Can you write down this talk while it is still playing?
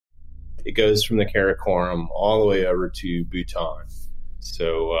It goes from the Karakoram all the way over to Bhutan.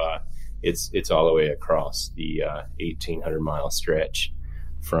 So it's all the way across the 1,800-mile stretch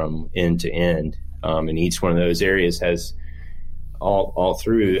from end to end. And each one of those areas has all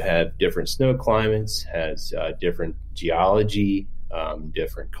through have different snow climates, has different geology,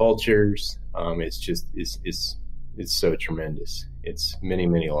 different cultures. It's so tremendous. It's many,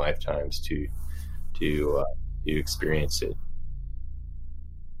 many lifetimes to experience it.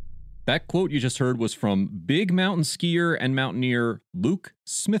 That quote you just heard was from big mountain skier and mountaineer Luke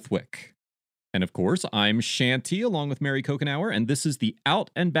Smithwick. And of course, I'm Shanty along with Mary Kokenauer, and this is the Out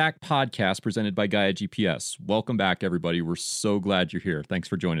and Back podcast presented by Gaia GPS. Welcome back, everybody. We're so glad you're here. Thanks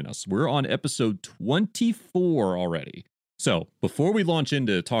for joining us. We're on episode 24 already. So before we launch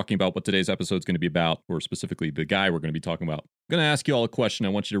into talking about what today's episode is going to be about, or specifically the guy we're going to be talking about, I'm going to ask you all a question. I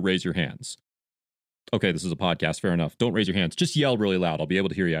want you to raise your hands. Okay, this is a podcast. Fair enough. Don't raise your hands. Just yell really loud. I'll be able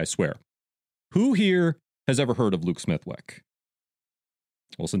to hear you, I swear. Who here has ever heard of Luke Smithwick?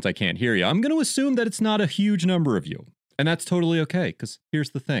 Well, since I can't hear you, I'm going to assume that it's not a huge number of you. And that's totally okay, because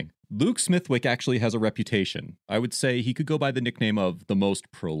here's the thing. Luke Smithwick actually has a reputation. I would say he could go by the nickname of the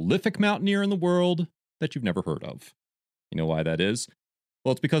most prolific mountaineer in the world that you've never heard of. You know why that is?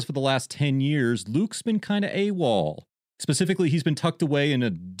 Well, it's because for the last 10 years, Luke's been kind of AWOL. Specifically, he's been tucked away in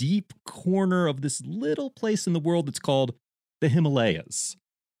a deep corner of this little place in the world that's called the Himalayas.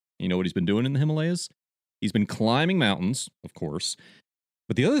 You know what he's been doing in the Himalayas? He's been climbing mountains, of course.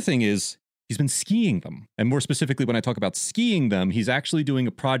 But the other thing is, he's been skiing them. And more specifically, when I talk about skiing them, he's actually doing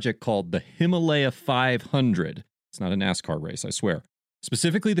a project called the Himalaya 500. It's not a NASCAR race, I swear.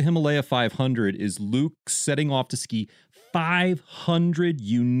 Specifically, the Himalaya 500 is Luke setting off to ski 500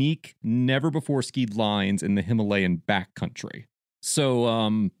 unique, never-before-skied lines in the Himalayan backcountry.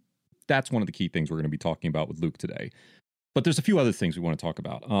 So that's one of the key things we're going to be talking about with Luke today. But there's a few other things we want to talk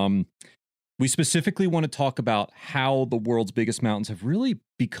about. We specifically want to talk about how the world's biggest mountains have really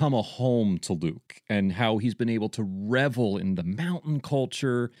become a home to Luke and how he's been able to revel in the mountain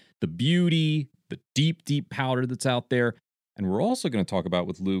culture, the beauty, the deep, deep powder that's out there. And we're also going to talk about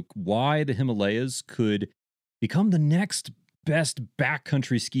with Luke why the Himalayas could become the next best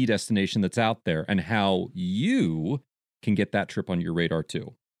backcountry ski destination that's out there and how you can get that trip on your radar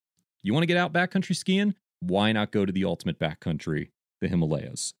too. You want to get out backcountry skiing? Why not go to the ultimate backcountry, the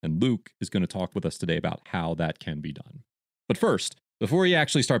Himalayas? And Luke is going to talk with us today about how that can be done. But first, before you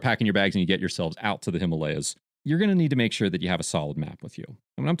actually start packing your bags and you get yourselves out to the Himalayas, you're going to need to make sure that you have a solid map with you.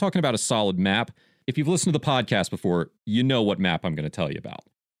 And when I'm talking about a solid map, if you've listened to the podcast before, you know what map I'm going to tell you about.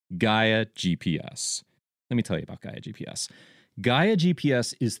 Gaia GPS. Let me tell you about Gaia GPS. Gaia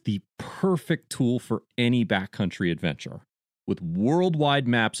GPS is the perfect tool for any backcountry adventure. With worldwide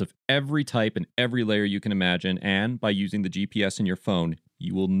maps of every type and every layer you can imagine, and by using the GPS in your phone,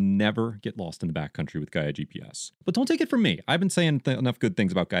 you will never get lost in the backcountry with Gaia GPS. But don't take it from me. I've been saying enough good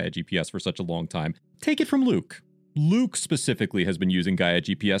things about Gaia GPS for such a long time. Take it from Luke. Luke specifically has been using Gaia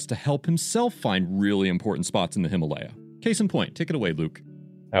GPS to help himself find really important spots in the Himalaya. Case in point, take it away, Luke.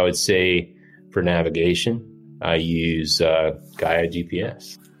 I would say for navigation, I use Gaia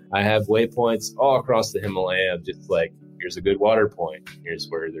GPS. I have waypoints all across the Himalaya of just like, here's a good water point. Here's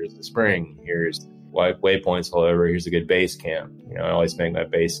where there's a spring. Here's waypoints all over. Here's a good base camp. You know, I always make my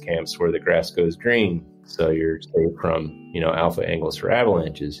base camps where the grass goes green. So you're safe from, alpha angles for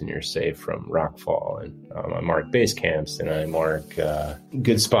avalanches, and you're safe from rockfall. And I mark base camps, and I mark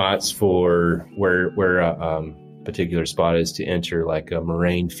good spots for where a particular spot is to enter, like a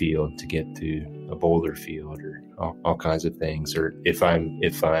moraine field to get to a boulder field, or all kinds of things. Or if I'm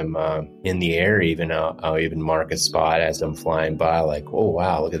in the air, even I'll even mark a spot as I'm flying by, like, oh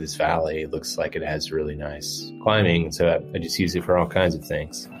wow, look at this valley. It looks like it has really nice climbing. So I just use it for all kinds of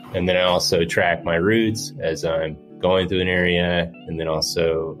things. And then I also track my routes as I'm going through an area, and then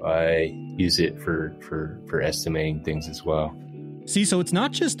also I use it for estimating things as well. See, so it's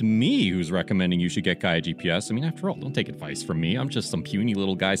not just me who's recommending you should get Gaia GPS. I mean, after all, don't take advice from me. I'm just some puny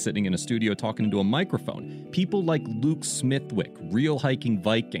little guy sitting in a studio talking into a microphone. People like Luke Smithwick, Real Hiking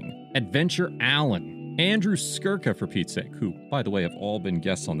Viking, Adventure Allen, Andrew Skirka, for Pete's sake, who, by the way, have all been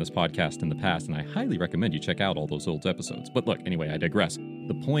guests on this podcast in the past, and I highly recommend you check out all those old episodes. But look, anyway, I digress.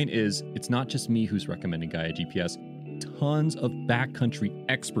 The point is, it's not just me who's recommending Gaia GPS. Tons of backcountry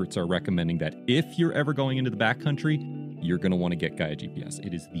experts are recommending that if you're ever going into the backcountry, you're going to want to get Gaia GPS.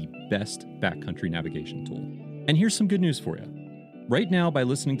 It is the best backcountry navigation tool. And here's some good news for you. Right now, by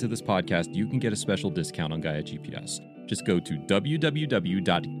listening to this podcast, you can get a special discount on Gaia GPS. Just go to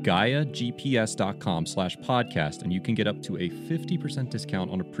www.GaiaGPS.com/podcast, and you can get up to a 50% discount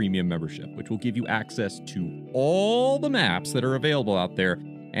on a premium membership, which will give you access to all the maps that are available out there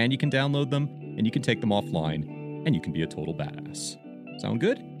and you can download them, and you can take them offline, and you can be a total badass. Sound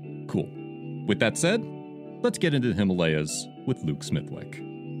good? Cool. With that said, let's get into the Himalayas with Luke Smithwick.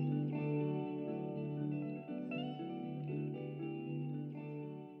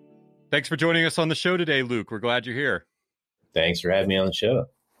 Thanks for joining us on the show today, Luke. We're glad you're here. Thanks for having me on the show.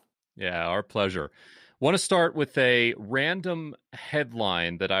 Yeah, our pleasure. Want to start with a random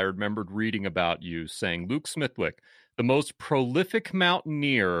headline that I remembered reading about you, saying Luke Smithwick, the most prolific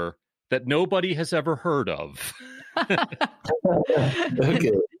mountaineer that nobody has ever heard of.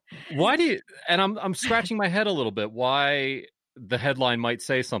 Okay. Why do you, and I'm scratching my head a little bit, why the headline might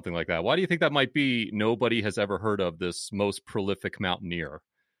say something like that. Why do you think that might be nobody has ever heard of this most prolific mountaineer?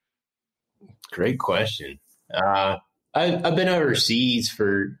 Great question. I've been overseas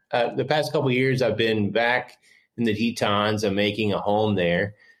for the past couple of years. I've been back in the Tetons. I'm making a home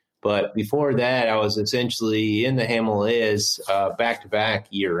there. But before that, I was essentially in the Himalayas back-to-back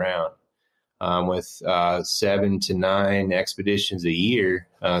year-round with 7 to 9 expeditions a year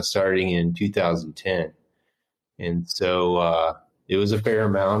starting in 2010. And so it was a fair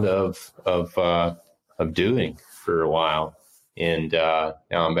amount of doing for a while. And now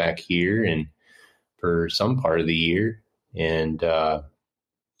I'm back here and for some part of the year. And so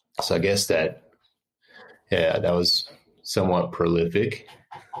I guess that was somewhat prolific.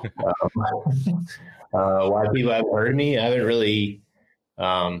 Why people haven't heard of me? I haven't really,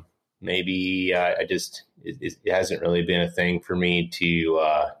 maybe it hasn't really been a thing for me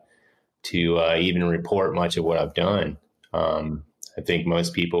to even report much of what I've done. I think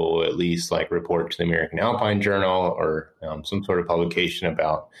most people at least like report to the American Alpine Journal or some sort of publication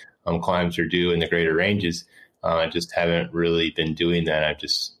about climbs they're due in the greater ranges. I just haven't really been doing that. I've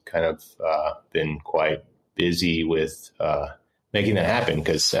just kind of been quite busy with making that happen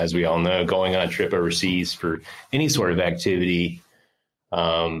because, as we all know, going on a trip overseas for any sort of activity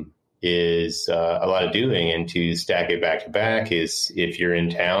is a lot of doing. And to stack it back to back is, if you're in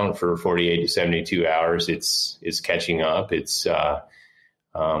town for 48 to 72 hours, it's catching up. It's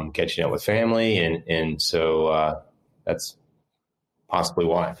catching up with family. And so that's possibly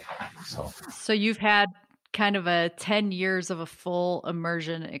why. So you've had kind of a 10 years of a full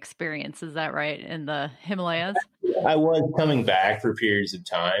immersion experience. Is that right? In the Himalayas? I was coming back for periods of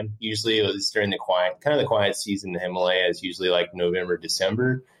time. Usually it was during the quiet season in the Himalayas, usually like November,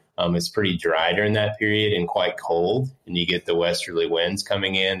 December. It's pretty dry during that period and quite cold. And you get the westerly winds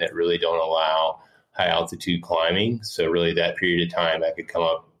coming in that really don't allow high altitude climbing. So really that period of time I could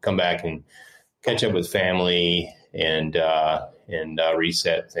come back and catch up with family and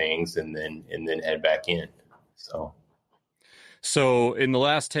reset things and then head back in. So in the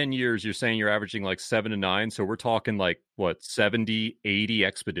last 10 years, you're saying you're averaging like 7 to 9. So we're talking like, 70, 80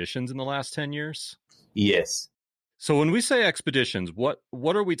 expeditions in the last 10 years? Yes. So when we say expeditions, what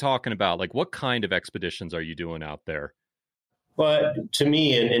are we talking about? Like, what kind of expeditions are you doing out there? Well, to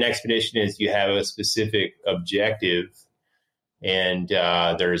me, an expedition is you have a specific objective and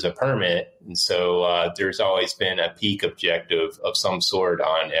there's a permit. And so there's always been a peak objective of some sort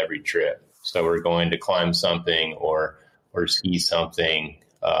on every trip. So we're going to climb something or ski something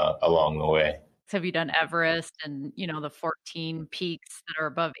along the way. So have you done Everest and, the 14 peaks that are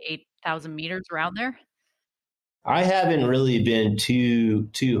above 8,000 meters around there? I haven't really been too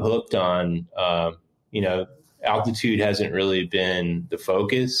hooked on, altitude hasn't really been the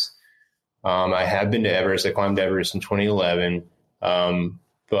focus. I have been to Everest. I climbed Everest in 2011.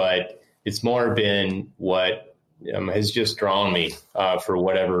 But it's more been what has just drawn me for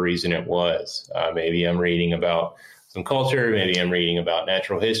whatever reason it was. Maybe I'm reading about some culture. Maybe I'm reading about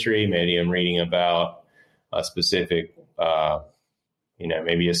natural history. Maybe I'm reading about a specific,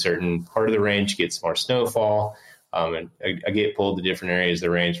 maybe a certain part of the range gets more snowfall. And I get pulled to different areas of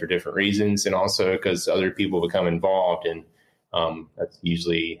the range for different reasons. And also because other people become involved. And that's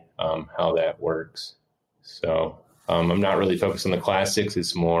usually how that works. So I'm not really focused on the classics.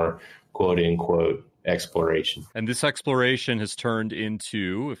 It's more quote unquote exploration. And this exploration has turned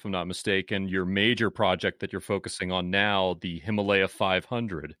into, if I'm not mistaken, your major project that you're focusing on now, the Himalaya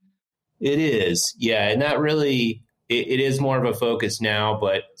 500. It is. Yeah. And that really, it is more of a focus now,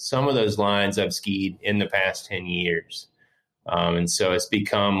 but some of those lines I've skied in the past 10 years. And so it's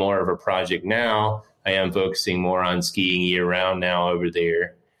become more of a project now. I am focusing more on skiing year round now over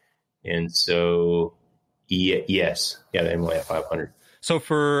there. And so, yes. Yeah, the Himalaya 500. So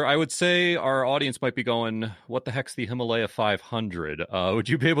I would say our audience might be going, what the heck's the Himalaya 500? Would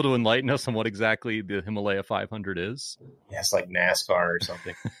you be able to enlighten us on what exactly the Himalaya 500 is? Yeah, it's like NASCAR or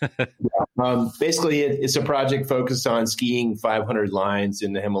something. Basically, it's a project focused on skiing 500 lines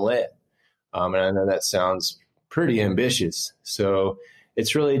in the Himalaya. And I know that sounds pretty ambitious. So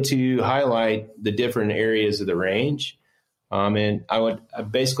it's really to highlight the different areas of the range. And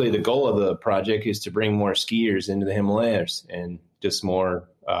basically the goal of the project is to bring more skiers into the Himalayas and just more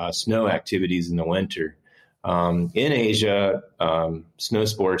snow activities in the winter. In Asia, snow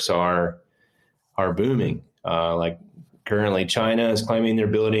sports are booming. Like currently, China is claiming they're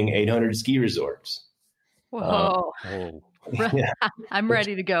building 800 ski resorts. Whoa! Yeah. I'm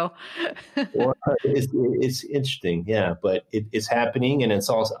ready to go. Well, it's interesting, yeah, but it's happening, and it's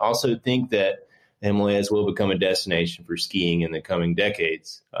also think that the Himalayas will become a destination for skiing in the coming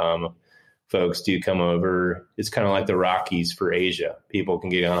decades. Folks do come over. It's kind of like the Rockies for Asia. People can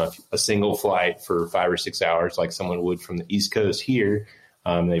get on a single flight for 5 or 6 hours, like someone would from the East Coast here.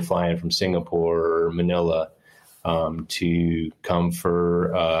 They fly in from Singapore or Manila to come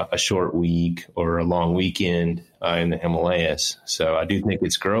for a short week or a long weekend in the Himalayas. So I do think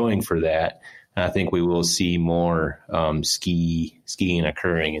it's growing for that. And I think we will see more skiing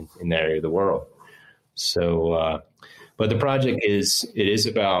occurring in that area of the world. So, but the project is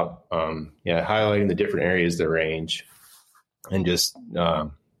about highlighting the different areas of the range, and it's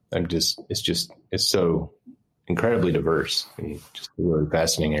so incredibly diverse and just a really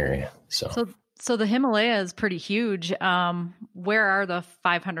fascinating area. So the Himalaya is pretty huge. Where are the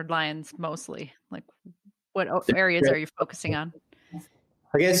 500 lions mostly? Like, what areas are you focusing on?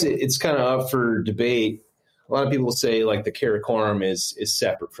 I guess it's kind of up for debate. A lot of people say like the Karakoram is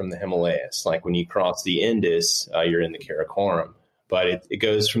separate from the Himalayas. Like when you cross the Indus, you're in the Karakoram, but it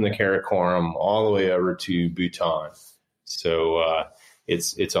goes from the Karakoram all the way over to Bhutan. So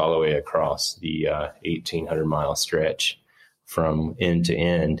it's all the way across the 1,800 mile stretch from end to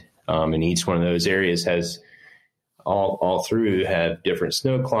end. And each one of those areas has all through have different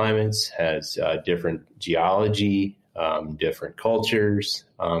snow climates, has different geology, different cultures.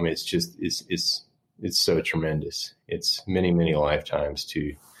 It's so tremendous. It's many, many lifetimes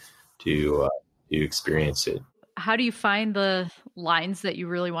to experience it. How do you find the lines that you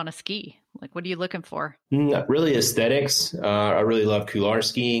really want to ski? Like, what are you looking for? Really aesthetics. I really love couloir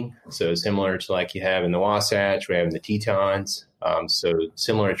skiing. So similar to like you have in the Wasatch, we have in the Tetons. So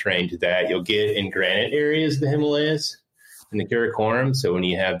similar terrain to that. You'll get in granite areas of the Himalayas in the Karakoram. So when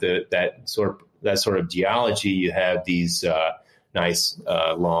you have that sort of geology, you have these nice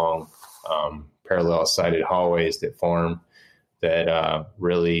long parallel sided hallways that form that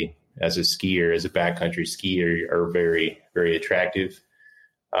really, as a skier, as a backcountry skier, are very, very attractive.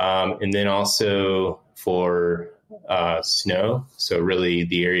 And then also for snow. So really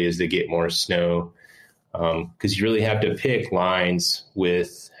the areas that get more snow, because you really have to pick lines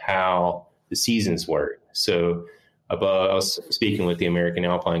with how the seasons work. So I was speaking with the American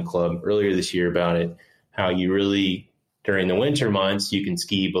Alpine Club earlier this year about it, how you really, during the winter months, you can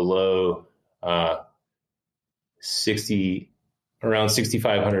ski below around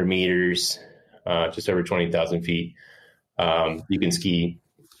 6,500 meters, just over 20,000 feet. You can ski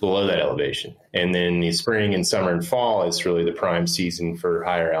below that elevation. And then the spring and summer and fall is really the prime season for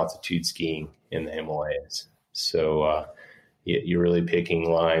higher altitude skiing in the Himalayas. So you're really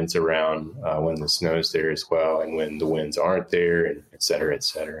picking lines around when the snow's there as well, and when the winds aren't there, and et cetera, et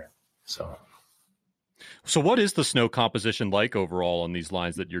cetera. So what is the snow composition like overall on these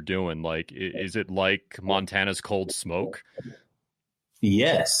lines that you're doing? Like, is it like Montana's Cold Smoke?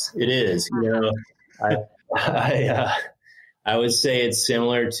 Yes, it is. You know, I would say it's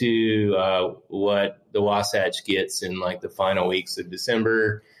similar to what the Wasatch gets in like the final weeks of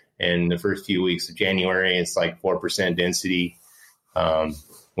December and the first few weeks of January. It's like 4% density,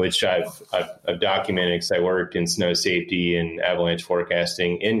 which I've documented because I worked in snow safety and avalanche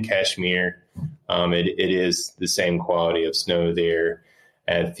forecasting in Kashmir. It is the same quality of snow there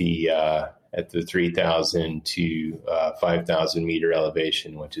at the 3,000 to 5,000 meter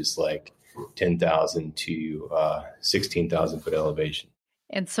elevation, which is like 10,000 to 16,000 foot elevation.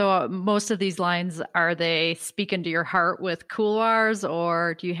 And so most of these lines, are they speaking to your heart with couloirs,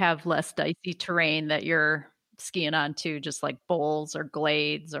 or do you have less dicey terrain that you're skiing onto, just like bowls or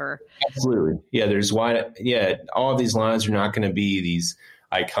glades? Or Absolutely. Yeah, there's wide. Yeah, all of these lines are not going to be these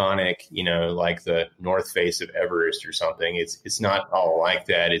iconic, like the north face of Everest or something. It's not all like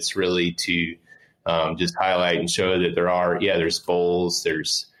that. It's really to just highlight and show that there's bowls,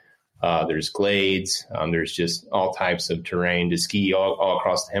 there's glades, there's just all types of terrain to ski all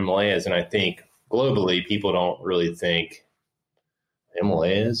across the Himalayas. And I think globally, people don't really think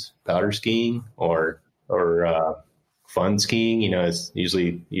Himalayas, powder skiing, or fun skiing. It's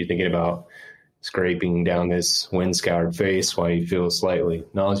usually you're thinking about scraping down this wind-scoured face while you feel slightly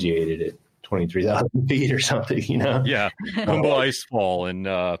nauseated at 23,000 feet or something, Yeah, Kumbo Icefall and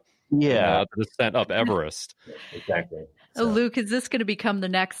the descent up Everest. Exactly. So. Luke, is this going to become the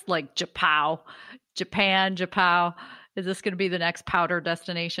next like Japan? Is this going to be the next powder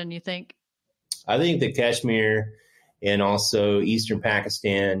destination, you think? I think that Kashmir and also Eastern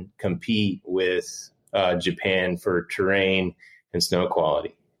Pakistan compete with Japan for terrain and snow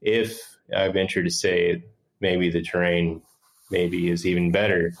quality. If I venture to say maybe the terrain maybe is even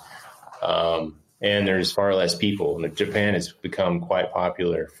better, and there's far less people. And Japan has become quite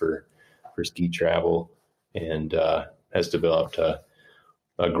popular for ski travel and has developed a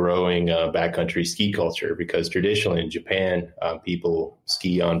growing backcountry ski culture, because traditionally in Japan, people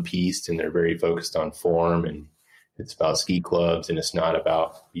ski on piste and they're very focused on form, and it's about ski clubs, and it's not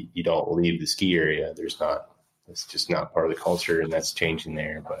about, you don't leave the ski area. It's just not part of the culture, and that's changing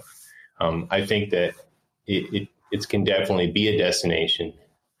there. But I think that it can definitely be a destination.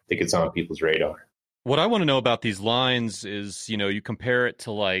 I think it's on people's radar. What I want to know about these lines is, you compare it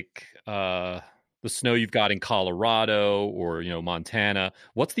to like the snow you've got in Colorado or, Montana.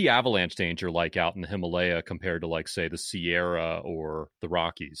 What's the avalanche danger like out in the Himalaya compared to, like, say, the Sierra or the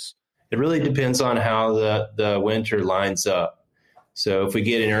Rockies? It really depends on how the winter lines up. So if we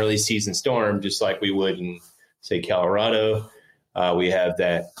get an early season storm, just like we would in, say, Colorado, we have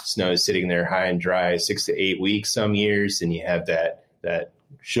that snow sitting there high and dry 6 to 8 weeks some years, and you have that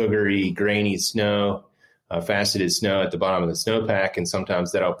sugary, grainy snow, faceted snow at the bottom of the snowpack, and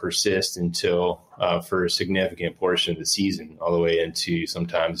sometimes that'll persist until for a significant portion of the season, all the way into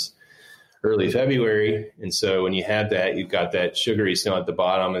sometimes early February. And so when you have that, you've got that sugary snow at the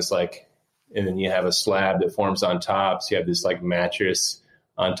bottom. It's like, and then you have a slab that forms on top. So you have this like mattress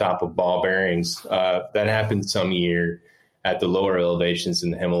on top of ball bearings. That happens some year at the lower elevations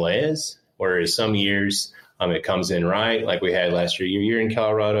in the Himalayas, whereas some years it comes in right, like we had last year. You're in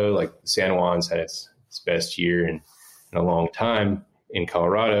Colorado, like San Juan's had its best year in a long time in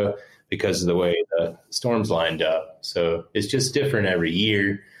Colorado because of the way the storms lined up. So it's just different every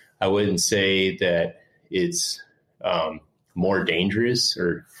year. I wouldn't say that it's more dangerous,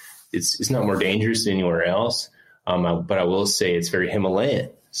 or it's not more dangerous than anywhere else. But I will say it's very Himalayan.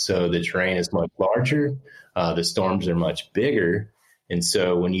 So the terrain is much larger. The storms are much bigger. And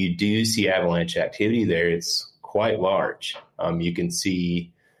so when you do see avalanche activity there, it's quite large. You can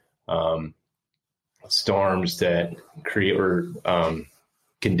see storms that create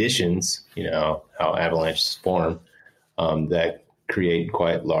conditions, how avalanches form, that create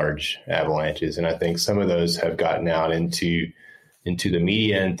quite large avalanches. And I think some of those have gotten out into the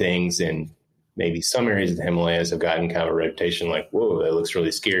media and things, and maybe some areas of the Himalayas have gotten kind of a reputation like, whoa, that looks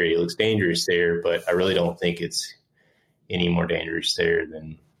really scary. It looks dangerous there, but I really don't think it's any more dangerous there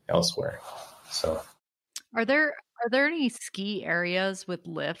than elsewhere. So are there any ski areas with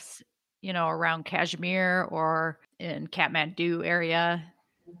lifts, around Kashmir or in Kathmandu area?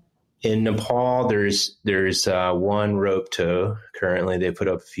 In Nepal, there's one rope tow currently they put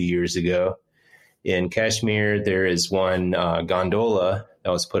up a few years ago. In Kashmir, there is one gondola that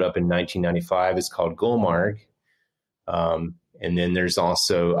was put up in 1995. It's called Gulmarg. And then there's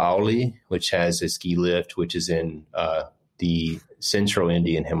also Auli, which has a ski lift, which is in the central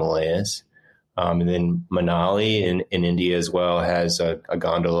Indian Himalayas. And then Manali in India as well has a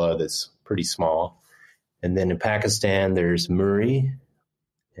gondola that's pretty small. And then in Pakistan, there's Muri,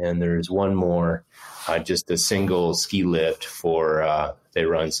 and there's one more, just a single ski lift for, they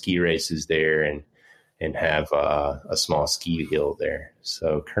run ski races there and have a small ski hill there.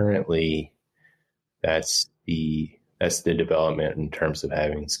 So currently that's the development in terms of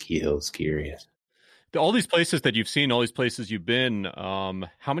having ski hills, ski areas. All these places that you've seen, all these places you've been,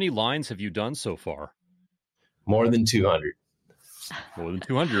 how many lines have you done so far? More than 200. More than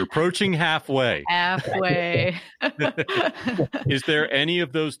 200, approaching halfway. Halfway. Is there any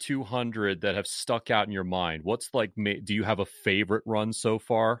of those 200 that have stuck out in your mind? Do you have a favorite run so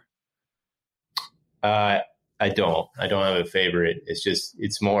far? I don't have a favorite.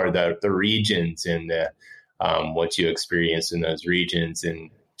 It's more the regions and the what you experience in those regions,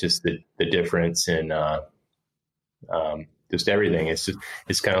 and just the difference in just everything.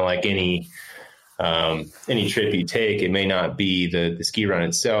 It's kind of like any trip you take. It may not be the ski run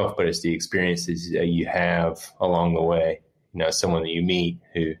itself, but it's the experiences that you have along the way. Someone that you meet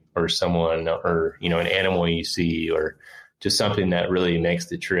or someone, or an animal you see, or just something that really makes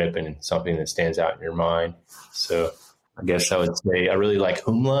the trip and something that stands out in your mind. So I guess I would say I really like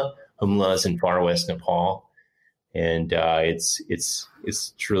Humla. Humla is in far west Nepal, and it's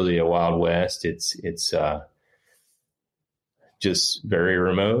truly a Wild West. It's just very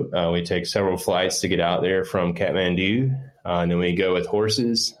remote. We take several flights to get out there from Kathmandu, and then we go with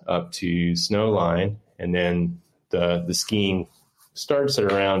horses up to Snowline, and then the skiing starts at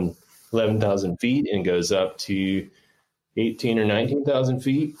around 11,000 feet and goes up to 18 or 19,000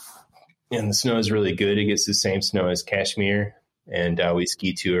 feet. And the snow is really good. It gets the same snow as Kashmir. And we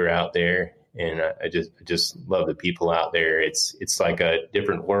ski tour out there. And I just love the people out there. It's like a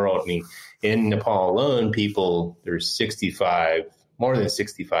different world. I mean, in Nepal alone, there's more than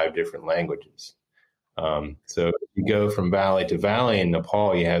 65 different languages. So if you go from valley to valley in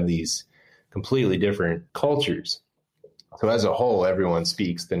Nepal, you have these completely different cultures. So as a whole, everyone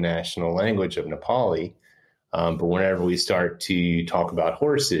speaks the national language of Nepali. But whenever we start to talk about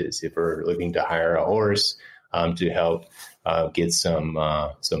horses, if we're looking to hire a horse to help get some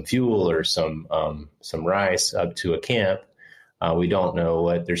fuel or some rice up to a camp, we don't know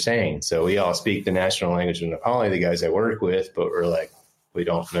what they're saying. So we all speak the national language of Nepali, the guys I work with, but we're like, we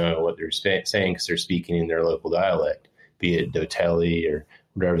don't know what they're saying because they're speaking in their local dialect, be it Doteli or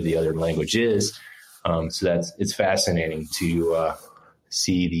whatever the other language is. So it's fascinating to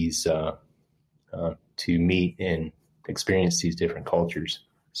see these, to meet and experience these different cultures.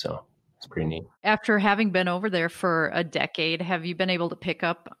 So it's pretty neat. After having been over there for a decade, have you been able to pick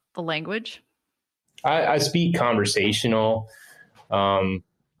up the language? I speak conversational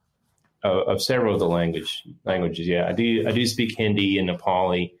of several of the languages. Yeah, I do speak Hindi and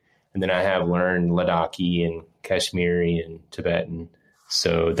Nepali, and then I have learned Ladakhi and Kashmiri and Tibetan.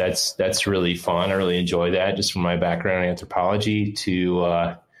 So that's really fun. I really enjoy that, just from my background in anthropology,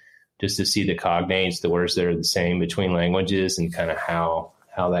 to just to see the cognates, the words that are the same between languages, and kind of how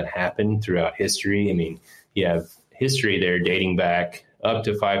that happened throughout history. I mean, you have history there dating back up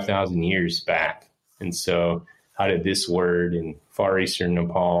to 5,000 years back. And so how did this word in Far Eastern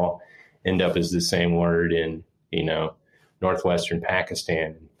Nepal end up as the same word in, northwestern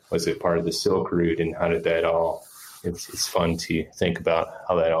Pakistan? Was it part of the Silk Route? And how did that all, it's fun to think about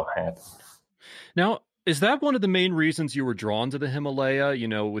how that all happened. Now, is that one of the main reasons you were drawn to the Himalaya,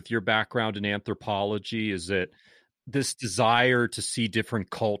 with your background in anthropology? Is it this desire to see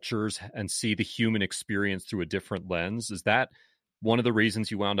different cultures and see the human experience through a different lens? Is that one of the reasons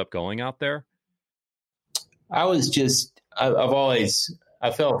you wound up going out there? I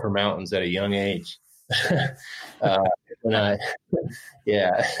fell for mountains at a young age. But when I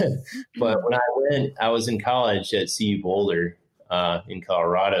went, I was in college at CU Boulder in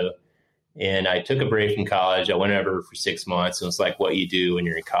Colorado, and I took a break from college. I went over for 6 months, and it's like what you do when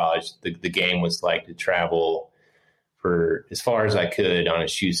you're in college. The game was like to travel for as far as I could on a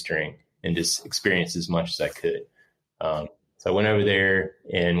shoestring and just experience as much as I could. So I went over there,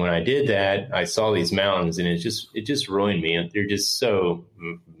 and when I did that, I saw these mountains, and it just ruined me. They're just so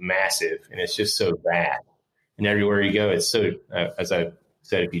massive, and it's just so vast. And everywhere you go, it's so, as I've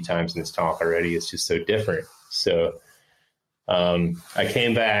said a few times in this talk already, it's just so different. So I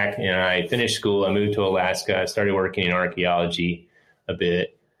came back and I finished school. I moved to Alaska. I started working in archaeology a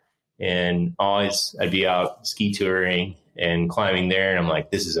bit, and always I'd be out ski touring and climbing there. And I'm like,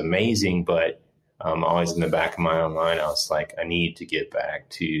 this is amazing. But always in the back of my own mind, I was like, I need to get back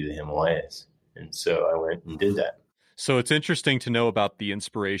to the Himalayas. And so I went and did that. So it's interesting to know about the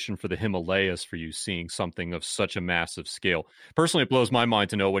inspiration for the Himalayas for you seeing something of such a massive scale. Personally, it blows my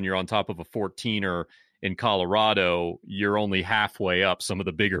mind to know when you're on top of a 14er in Colorado, you're only halfway up some of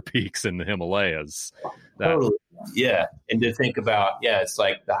the bigger peaks in the Himalayas. Totally. Yeah. And to think about, it's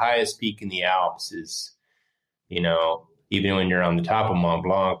like the highest peak in the Alps is, even when you're on the top of Mont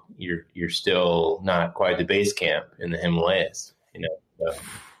Blanc, you're still not quite the base camp in the Himalayas,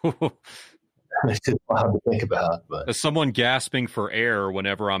 So. It's just wild to think about. But as someone gasping for air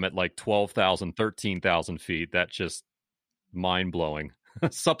whenever I'm at like 12,000, 13,000 feet, that's just mind-blowing.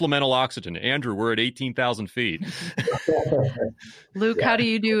 Supplemental oxygen. Andrew, we're at 18,000 feet. Luke, how do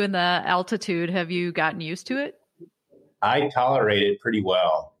you do in the altitude? Have you gotten used to it? I tolerate it pretty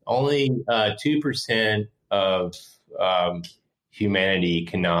well. Only 2% of humanity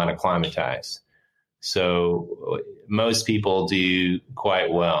cannot acclimatize. So most people do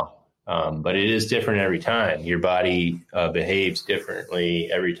quite well. But it is different every time. Your body behaves differently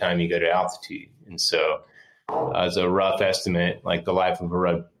every time you go to altitude. And so as a rough estimate, like the life of a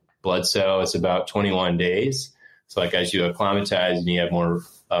red blood cell is about 21 days. So like as you acclimatize and you have more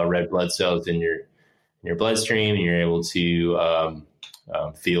red blood cells in your bloodstream, and you're able to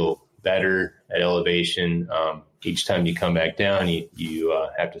feel better at elevation, each time you come back down, you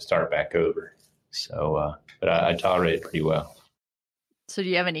have to start back over. So, but I tolerate it pretty well. So do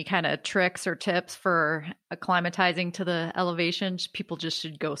you have any kind of tricks or tips for acclimatizing to the elevation? People just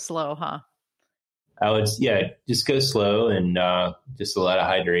should go slow, huh? I would, just go slow, and just a lot of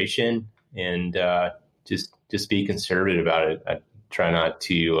hydration, and just be conservative about it. I try not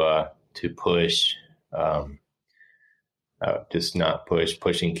to push just not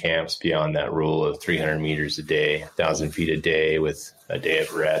pushing camps beyond that rule of 300 meters a day, 1,000 feet a day with a day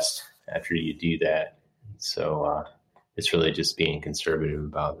of rest after you do that. So it's really just being conservative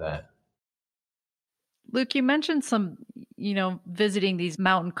about that. Luke, you mentioned some, visiting these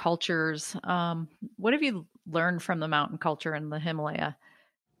mountain cultures. What have you learned from the mountain culture in the Himalaya?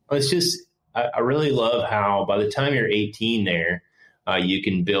 Well, it's just, I really love how by the time you're 18 there, you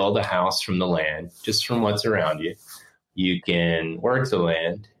can build a house from the land, just from what's around you. You can work the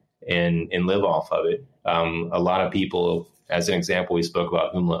land and live off of it. A lot of people, as an example, we spoke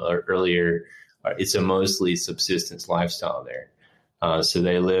about earlier, it's a mostly subsistence lifestyle there. So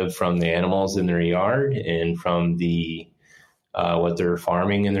they live from the animals in their yard and from the what they're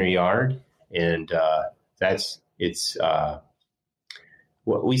farming in their yard, and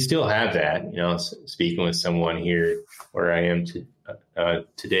well, we still have that. Speaking with someone here where I am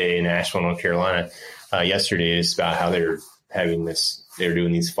today in Asheville, North Carolina, yesterday is about how they're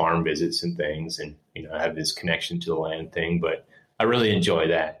doing these farm visits and things, and have this connection to the land thing. But I really enjoy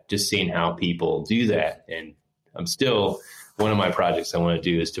that, just seeing how people do that. And I'm still, one of my projects I want to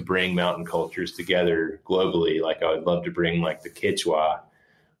do is to bring mountain cultures together globally. Like I would love to bring like the Quechua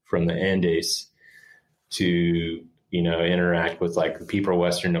from the Andes to, interact with like the people of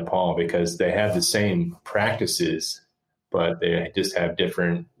Western Nepal, because they have the same practices, but they just have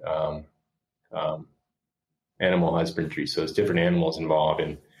different animal husbandry. So it's different animals involved,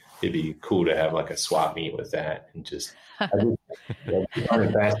 and it'd be cool to have like a swap meet with that and just how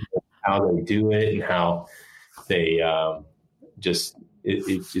they do it and how they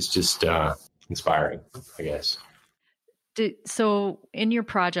it's just inspiring, I guess. So in your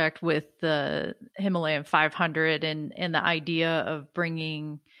project with the Himalayan 500 and the idea of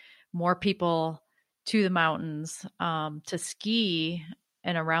bringing more people to the mountains to ski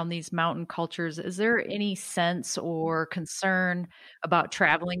and around these mountain cultures, is there any sense or concern about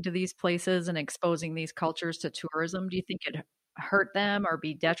traveling to these places and exposing these cultures to tourism? Do you think it hurt them or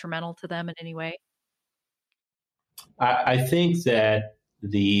be detrimental to them in any way? I think that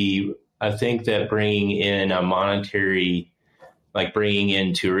bringing in a monetary, like bringing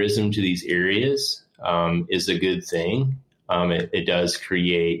in tourism to these areas, is a good thing. It does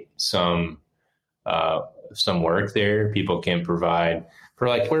create some work there. People can provide for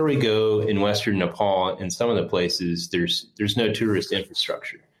like where we go in Western Nepal. In some of the places, there's no tourist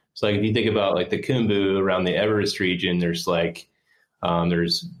infrastructure. So like if you think about like the Khumbu around the Everest region, there's like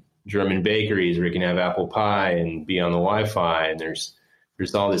there's German bakeries where you can have apple pie and be on the Wi-Fi, and there's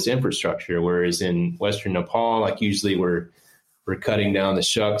all this infrastructure. Whereas in Western Nepal, like usually we're cutting down the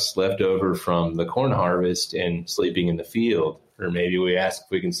shucks left over from the corn harvest and sleeping in the field, or maybe we ask if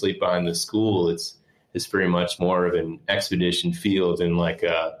we can sleep behind the school. It's very much more of an expedition field than like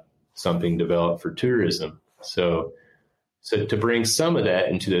something developed for tourism. So to bring some of that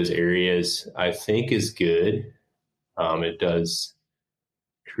into those areas, I think is good. It does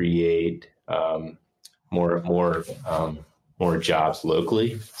create more jobs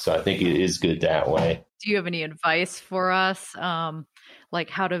locally. So I think it is good that way. Do you have any advice for us, like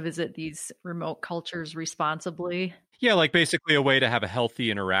how to visit these remote cultures responsibly? Yeah, like basically a way to have a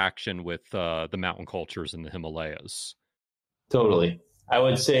healthy interaction with the mountain cultures in the Himalayas. Totally. I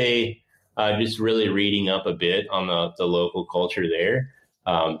would say just really reading up a bit on the local culture there,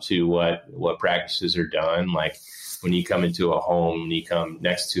 to what practices are done. Like when you come into a home, you come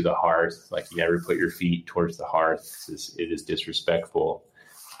next to the hearth, like you never put your feet towards the hearth. It is disrespectful.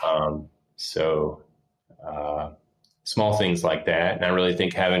 Small things like that. And I really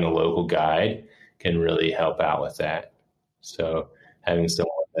think having a local guide can really help out with that. So having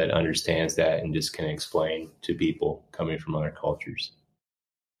someone that understands that and just can explain to people coming from other cultures.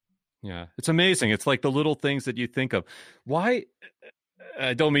 Yeah, it's amazing. It's like the little things that you think of. Why?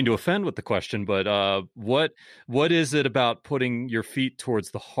 I don't mean to offend with the question, but what is it about putting your feet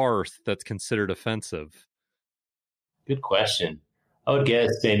towards the hearth that's considered offensive? Good question. I would guess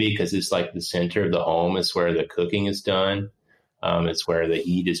maybe because it's like the center of the home is where the cooking is done. It's where the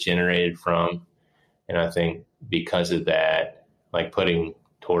heat is generated from. And I think because of that, like putting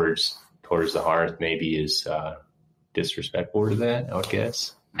towards the hearth maybe is disrespectful to that, I would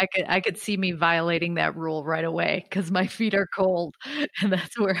guess. I could see me violating that rule right away because my feet are cold and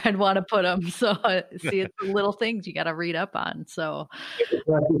that's where I'd want to put them. So see, it's the little things you got to read up on. So it's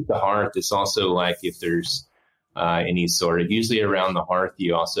not just the hearth. It's also like if there's any sort of, usually around the hearth,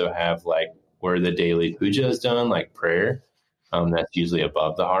 you also have like where the daily puja is done, like prayer. That's usually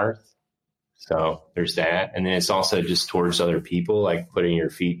above the hearth. So there's that. And then it's also just towards other people, like putting your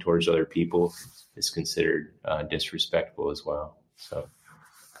feet towards other people is considered disrespectful as well. So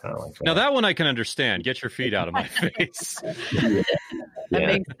kind of like that. Now that one I can understand. Get your feet out of my face. Yeah. That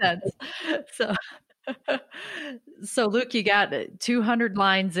makes sense. So Luke, you got 200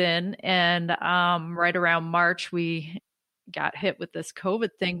 lines in, and right around March, we got hit with this COVID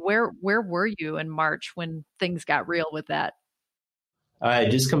thing. Where were you in March when things got real with that? I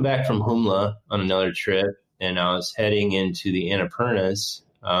had just come back from Humla on another trip, and I was heading into the Annapurnas.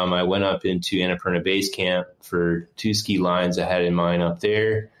 I went up into Annapurna Base Camp for 2 ski lines I had in mind up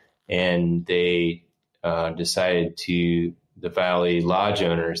there, and they decided to, the Valley Lodge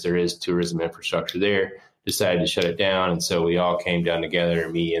owners, there is tourism infrastructure there, decided to shut it down. And so we all came down together,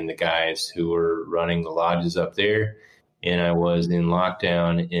 me and the guys who were running the lodges up there. And I was in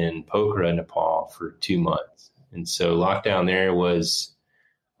lockdown in Pokhara, Nepal for 2 months. And so lockdown there was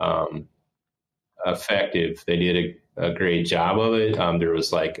effective. They did a great job of it. There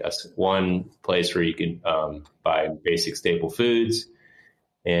was like one place where you could buy basic staple foods,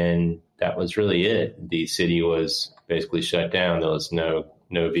 and that was really it. The city was basically shut down. There was no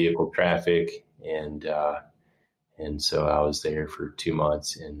vehicle traffic, and so I was there for 2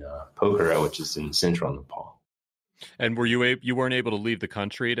 months in Pokhara, which is in central Nepal. And were you weren't able to leave the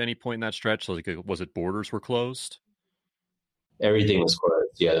country at any point in that stretch? Like, was it borders were closed? Everything was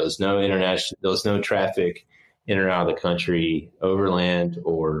closed. Yeah, there was no traffic in or out of the country, overland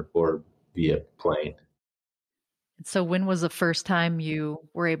or via plane. So when was the first time you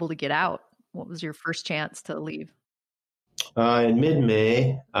were able to get out? What was your first chance to leave? In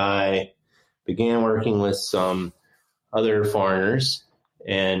mid-May, I began working with some other foreigners,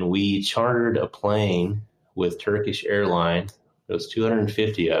 and we chartered a plane with Turkish Airlines. There was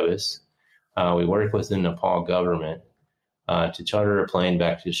 250 of us. We worked with the Nepal government to charter a plane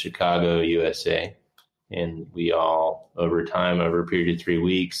back to Chicago, USA. And we all, over a period of 3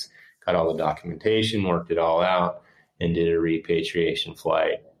 weeks, got all the documentation, worked it all out, and did a repatriation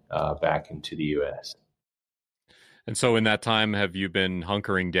flight back into the U.S. And so in that time, have you been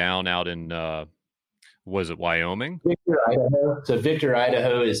hunkering down out in, was it Wyoming? Victor, Idaho. So Victor,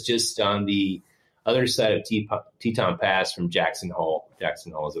 Idaho is just on the other side of Teton Pass from Jackson Hole.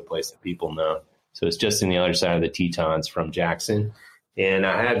 Jackson Hole is a place that people know. So it's just on the other side of the Tetons from Jackson. And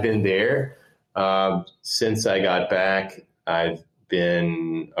I have been there since I got back. I've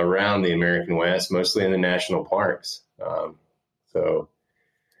been around the American West, mostly in the national parks. So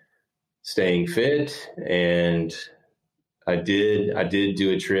staying fit, and I did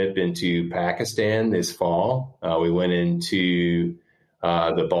do a trip into Pakistan this fall. We went into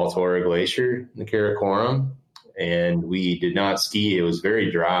the Baltoro Glacier, the Karakoram, and we did not ski. It was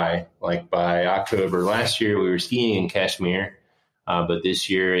very dry. Like by October last year, we were skiing in Kashmir, but this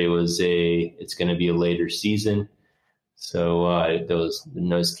year it's going to be a later season. So there was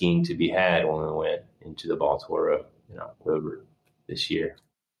no skiing to be had when we went into the Baltoro in October this year.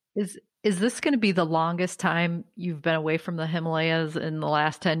 Is this going to be the longest time you've been away from the Himalayas in the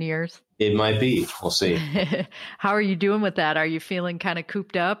last 10 years? It might be. We'll see. How are you doing with that? Are you feeling kind of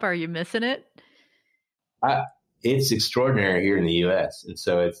cooped up? Are you missing it? It's extraordinary here in the U.S. And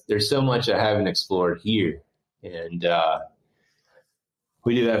so there's so much I haven't explored here. And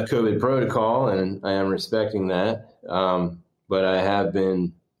we do have COVID protocol, and I am respecting that. But I have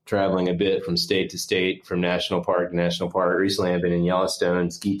been traveling a bit from state to state, from national park to national park. Recently, I've been in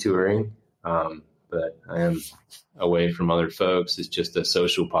Yellowstone ski touring, but I am away from other folks. It's just a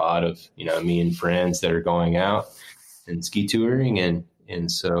social pod of, me and friends that are going out and ski touring.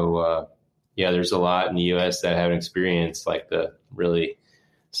 And so, there's a lot in the U.S. that I haven't experienced, like the really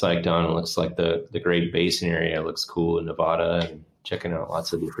psyched on. It looks like the Great Basin area looks cool in Nevada, and checking out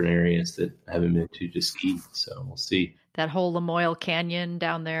lots of different areas that I haven't been to ski. So we'll see. That whole Lamoille Canyon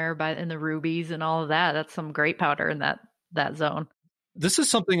down there in the Rubies and all of that, that's some great powder in that zone. This is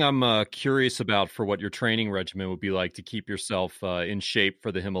something I'm curious about for what your training regimen would be like to keep yourself in shape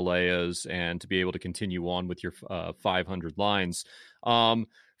for the Himalayas and to be able to continue on with your 500 lines.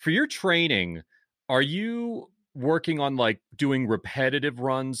 For your training, are you working on like doing repetitive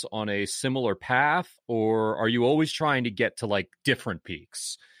runs on a similar path, or are you always trying to get to like different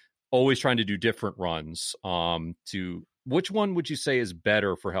peaks? Always trying to do different runs. Which one would you say is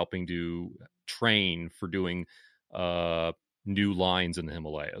better for helping to train for doing new lines in the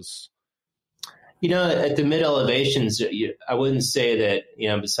Himalayas? At the mid elevations, I wouldn't say that,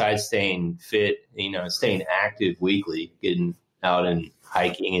 besides staying fit, staying active weekly, getting out and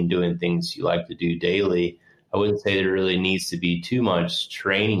hiking and doing things you like to do daily, I wouldn't say there really needs to be too much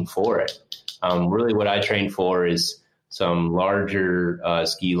training for it. Really what I train for is some larger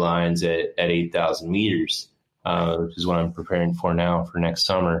ski lines at 8,000 meters, which is what I'm preparing for now for next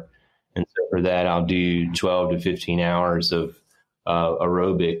summer. And so for that, I'll do 12 to 15 hours of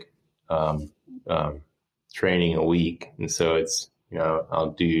aerobic training a week. And so it's,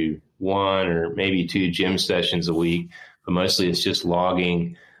 I'll do 1 or maybe 2 gym sessions a week, but mostly it's just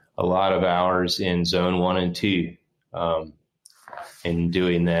logging a lot of hours in zone 1 and 2 and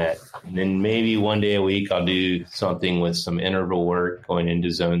doing that. And then maybe one day a week I'll do something with some interval work going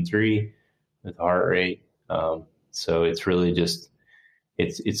into zone 3 with heart rate. So it's really just,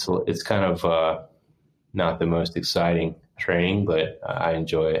 it's kind of not the most exciting training, but I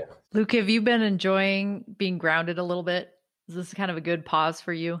enjoy it. Luke, have you been enjoying being grounded a little bit? Is this kind of a good pause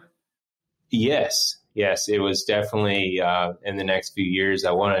for you? Yes, it was definitely in the next few years.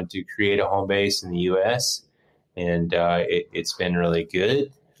 I wanted to create a home base in the U.S., and it's been really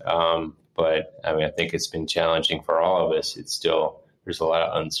good. But I mean, I think it's been challenging for all of us. It's still, there's a lot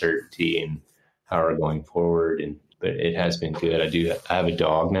of uncertainty in how we're going forward, but it has been good. I have a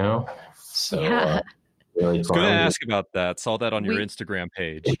dog now, so really I was going to ask about that. Saw that on your Instagram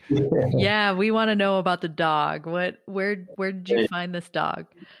page. Yeah, we want to know about the dog. Where did you find this dog?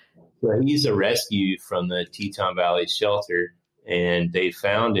 So he's a rescue from the Teton Valley shelter, and they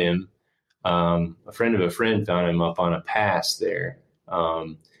found him. A friend of a friend found him up on a pass there.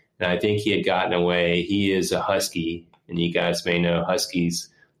 And I think he had gotten away. He is a husky, and you guys may know huskies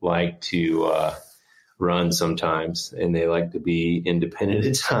like to run sometimes, and they like to be independent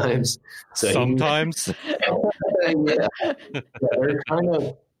at times. So sometimes. Yeah, they're kind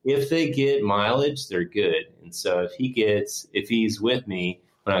of, if they get mileage, they're good. And so if he's with me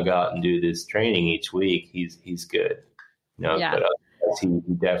when I go out and do this training each week, he's good. But he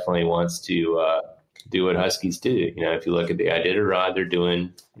definitely wants to do what huskies do. If you look at the Iditarod, they're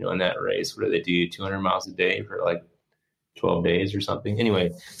doing, in that race, what do they do? 200 miles a day for like 12 days or something. Anyway,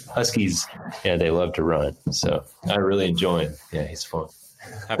 huskies, they love to run. So I really enjoy him. Yeah, he's fun.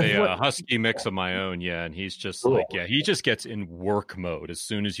 Have a husky mix of my own. Yeah. And he's just cool. He just gets in work mode as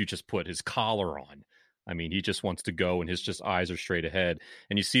soon as you just put his collar on. I mean, he just wants to go, and his just eyes are straight ahead.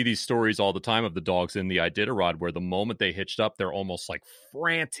 And you see these stories all the time of the dogs in the Iditarod where the moment they hitched up, they're almost like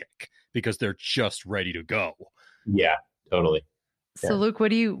frantic because they're just ready to go. Yeah, totally. So Luke, what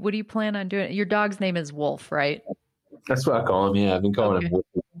do you plan on doing? Your dog's name is Wolf, right? That's what I call him. Yeah, I've been calling him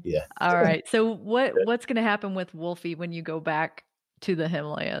Wolfie. Yeah. All right. So what's going to happen with Wolfie when you go back to the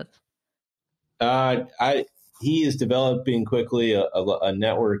Himalayas? He is developing quickly a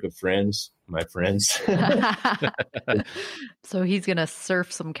network of friends, my friends. So he's going to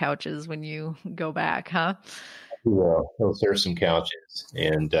surf some couches when you go back, huh? He will. He'll surf some couches.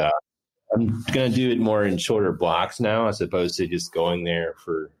 And I'm going to do it more in shorter blocks now, as opposed to just going there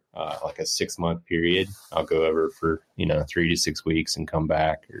for like a 6-month period. I'll go over for 3 to 6 weeks and come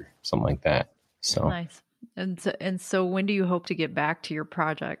back or something like that. So nice. And so when do you hope to get back to your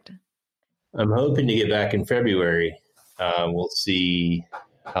project? I'm hoping to get back in February. We'll see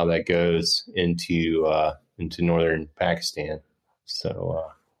how that goes into northern Pakistan.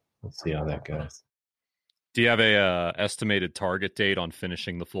 So we'll see how that goes. Do you have a estimated target date on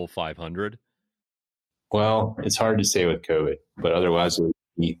finishing the full 500? Well, it's hard to say with COVID, but otherwise it would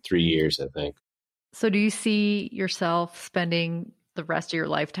be 3 years, I think. So do you see yourself spending the rest of your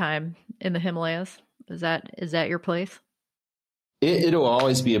lifetime in the Himalayas? Is that your place? It'll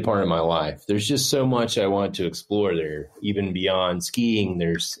always be a part of my life. There's just so much I want to explore there, even beyond skiing.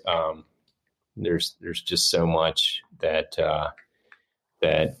 There's just so much that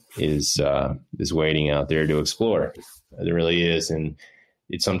is waiting out there to explore. There really is, and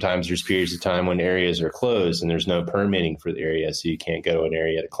sometimes there's periods of time when areas are closed and there's no permitting for the area, so you can't go to an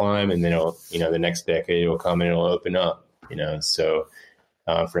area to climb. And then the next decade will come and it'll open up. So.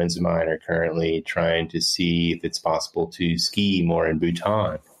 Friends of mine are currently trying to see if it's possible to ski more in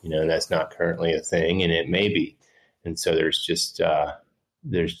Bhutan. And that's not currently a thing, and it may be. And so there's just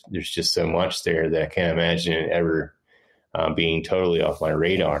so much there that I can't imagine it ever being totally off my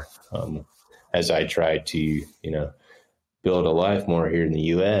radar. As I try to, build a life more here in the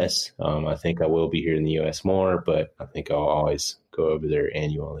U.S. I think I will be here in the U.S. more, but I think I'll always go over there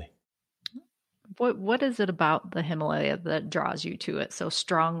annually. What is it about the Himalaya that draws you to it so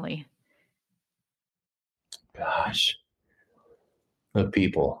strongly? Gosh, the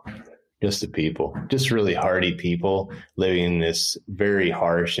people, just really hardy people living in this very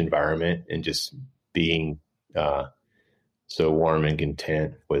harsh environment and just being so warm and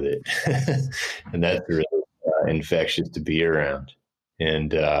content with it. And that's really infectious to be around.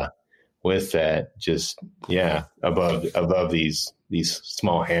 And with that, just, above these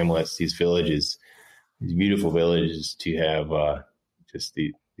small hamlets, these villages, these beautiful villages, to have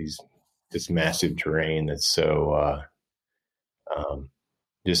this massive terrain that's so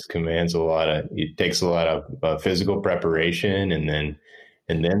just commands it takes a lot of physical preparation and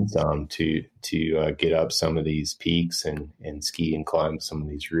then some to get up some of these peaks and ski and climb some of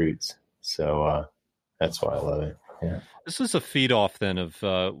these routes. So that's why I love it. Yeah. This is a feed off then of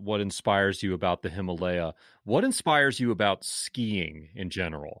what inspires you about the Himalaya. What inspires you about skiing in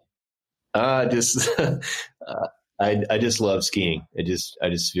general? Just I just love skiing. I just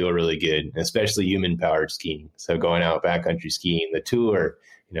feel really good, especially human powered skiing. So going out backcountry skiing, the tour,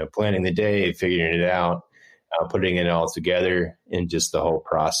 planning the day, figuring it out, putting it all together, and just the whole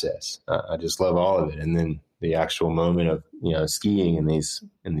process. I just love all of it. And then the actual moment of skiing in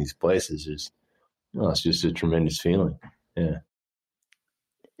these places it's just a tremendous feeling. Yeah,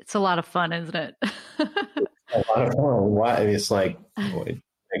 it's a lot of fun, isn't it? A lot of fun. Why? It's like it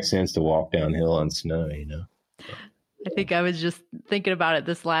makes sense to walk downhill on snow. I think I was just thinking about it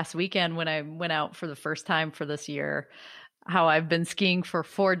this last weekend when I went out for the first time for this year, how I've been skiing for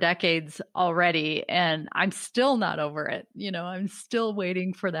 4 decades already, and I'm still not over it. I'm still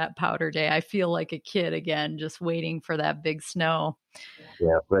waiting for that powder day. I feel like a kid again, just waiting for that big snow.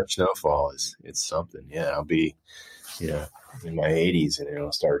 Yeah, fresh snowfall it's something. Yeah, I'll be, in my 80s and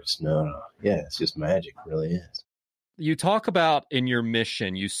it'll start to snow. Yeah, it's just magic. It really is. You talk about in your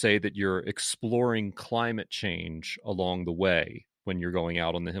mission, you say that you're exploring climate change along the way when you're going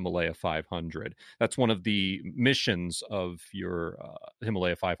out on the Himalaya 500. That's one of the missions of your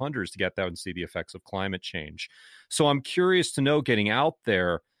Himalaya 500 is to get out and see the effects of climate change. So I'm curious to know, getting out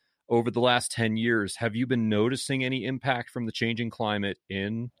there over the last 10 years, have you been noticing any impact from the changing climate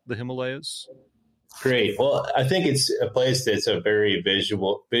in the Himalayas? Great. Well, I think it's a place that's a very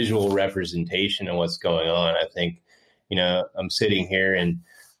visual representation of what's going on. I think, I'm sitting here and,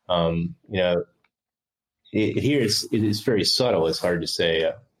 it is very subtle. It's hard to say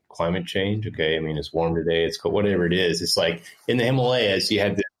climate change. Okay. I mean, it's warm today. It's cold, whatever it is. It's like in the Himalayas, you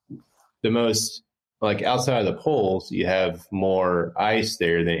have the most, like outside of the poles, you have more ice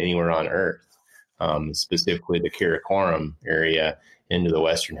there than anywhere on Earth, specifically the Karakoram area into the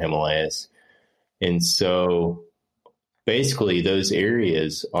Western Himalayas. And so basically those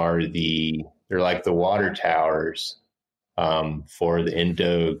areas they're like the water towers for the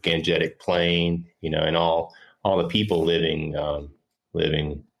Indo-Gangetic Plain, and all the people living down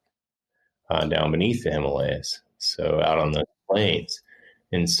beneath the Himalayas, so out on the plains.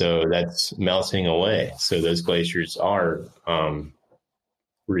 And so that's melting away. So those glaciers are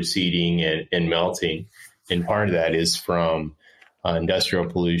receding and melting. And part of that is from industrial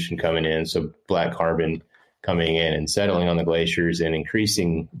pollution coming in, so black carbon coming in and settling on the glaciers and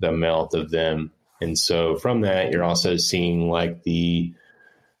increasing the melt of them. And so from that, you're also seeing like the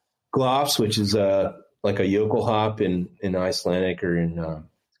Glofs, which is like a yokel hop in Icelandic or in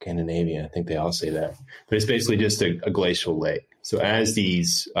Scandinavia. I think they all say that. But it's basically just a glacial lake. So as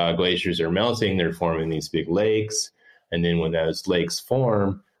these glaciers are melting, they're forming these big lakes. And then when those lakes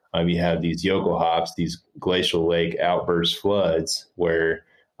form, you have these yokel hops, these glacial lake outburst floods, where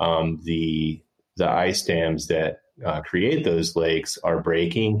the ice dams that create those lakes are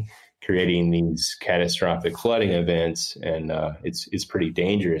breaking, creating these catastrophic flooding events, and it's pretty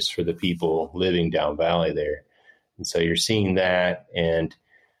dangerous for the people living down valley there. And so you're seeing that, and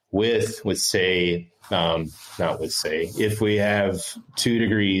if we have 2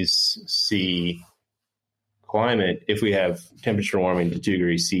 degrees C climate, if we have temperature warming to 2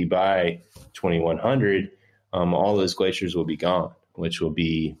 degrees C by 2100, all those glaciers will be gone, which will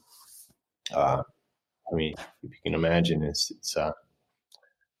be, if you can imagine, it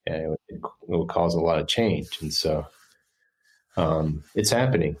will cause a lot of change. And so it's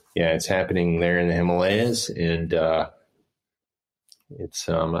happening. Yeah, it's happening there in the Himalayas. And it's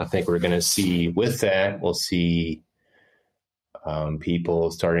I think we're going to see, with that, we'll see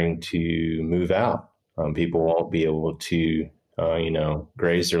people starting to move out. People won't be able to,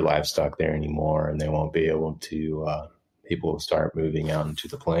 graze their livestock there anymore, and they won't be able to, people will start moving out into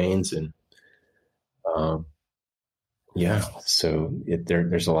the plains. And so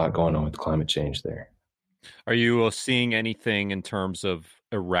there's a lot going on with climate change there. Are you seeing anything in terms of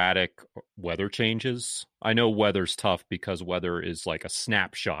erratic weather changes? I know weather's tough because weather is like a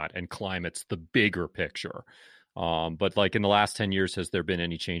snapshot and climate's the bigger picture. But like in the last 10 years, has there been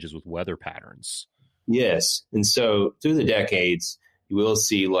any changes with weather patterns? Yes. And so through the decades, you will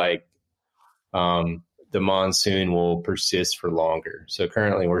see like the monsoon will persist for longer. So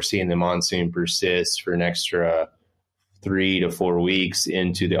currently we're seeing the monsoon persist for an extra 3 to 4 weeks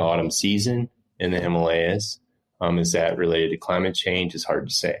into the autumn season in the Himalayas. Is that related to climate change? It's hard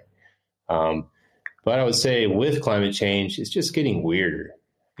to say. But I would say with climate change, it's just getting weirder.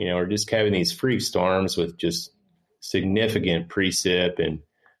 We're just having these freak storms with just significant precip and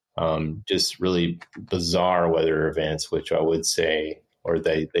just really bizarre weather events, which I would say, or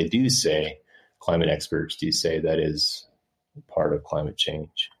they do say, climate experts do say that is part of climate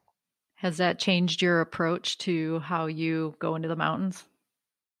change. Has that changed your approach to how you go into the mountains?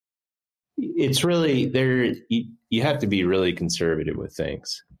 It's really there. You have to be really conservative with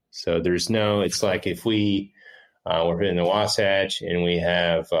things. So it's like if we're in the Wasatch and we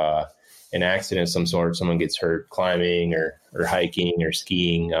have an accident of some sort, someone gets hurt climbing or hiking or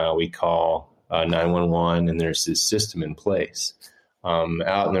skiing, we call 911, and there's this system in place.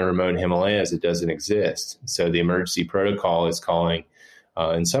 Out in the remote Himalayas, it doesn't exist. So the emergency protocol is calling,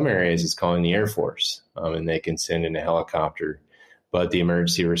 in some areas, it's calling the Air Force, and they can send in a helicopter. But the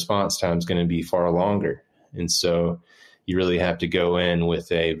emergency response time is going to be far longer. And so you really have to go in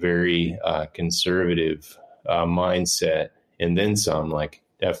with a very conservative mindset, and then some, like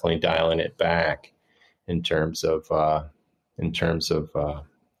definitely dialing it back in terms of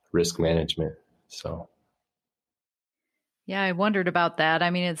risk management. So. Yeah, I wondered about that. I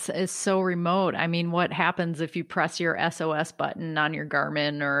mean, it's so remote. I mean, what happens if you press your SOS button on your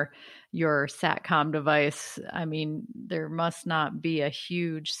Garmin or your SATCOM device? I mean, there must not be a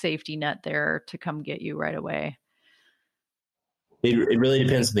huge safety net there to come get you right away. It really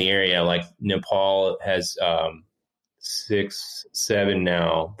depends on the area. Like Nepal has 6, 7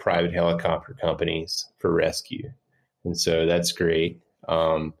 now private helicopter companies for rescue. And so that's great.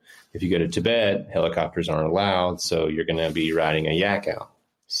 If you go to Tibet, helicopters aren't allowed, so you're going to be riding a yak out.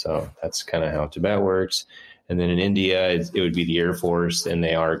 So that's kind of how Tibet works. And then in India, it would be the Air Force, and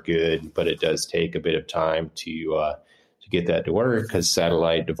they are good, but it does take a bit of time to get that to work because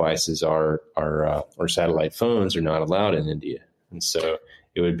satellite devices or satellite phones are not allowed in India. And so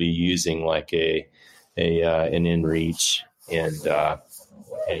it would be using like an inReach and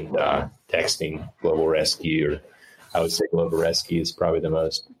texting Global Rescue, or I would say Global Rescue is probably the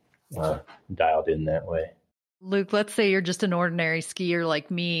most dialed in that way. Luke, let's say you're just an ordinary skier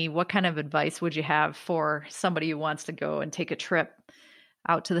like me. What kind of advice would you have for somebody who wants to go and take a trip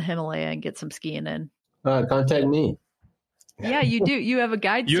out to the Himalaya and get some skiing in? Contact me. Yeah, you do. You have a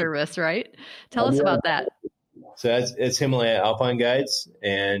guide service, right? Tell us about that. So it's Himalaya Alpine Guides,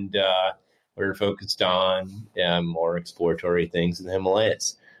 and we're focused on more exploratory things in the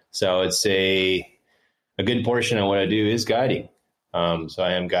Himalayas. So it's a good portion of what I do is guiding. So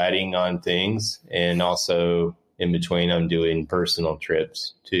I am guiding on things, and also in between I'm doing personal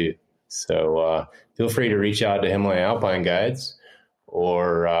trips too. So feel free to reach out to Himalaya Alpine Guides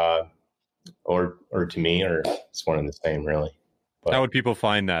or to me, or it's one and the same really. But how would people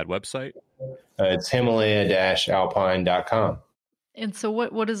find that website? It's Himalaya-alpine.com. And so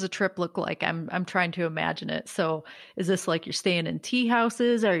what does a trip look like? I'm trying to imagine it. So is this like you're staying in tea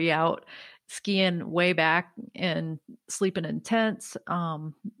houses? Are you out skiing way back and sleeping in tents,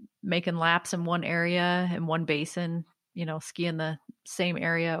 making laps in one area, in one basin, skiing the same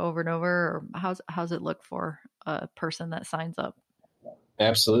area over and over? Or how's it look for a person that signs up?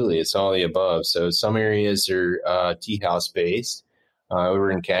 Absolutely. It's all the above. So some areas are tea house based.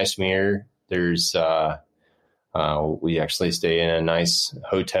 Over in Kashmir, there's we actually stay in a nice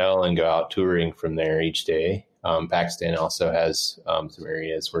hotel and go out touring from there each day. Pakistan also has some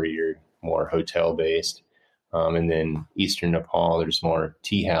areas where you're more hotel based. And then Eastern Nepal, there's more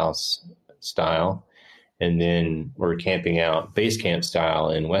tea house style. And then we're camping out base camp style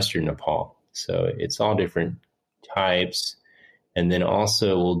in Western Nepal. So it's all different types. And then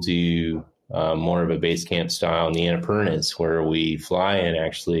also we'll do more of a base camp style in the Annapurnas, where we fly and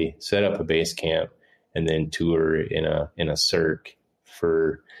actually set up a base camp and then tour in a cirque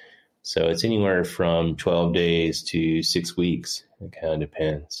so it's anywhere from 12 days to 6 weeks. It kind of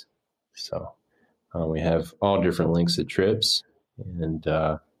depends. So we have all different lengths of trips and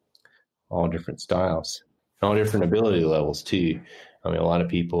all different styles, all different ability levels too. I mean, a lot of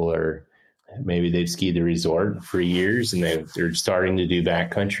people maybe they've skied the resort for years and they're starting to do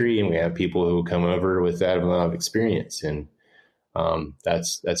backcountry, and we have people who come over with that amount of experience, and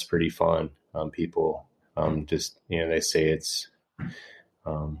that's pretty fun. People just they say it's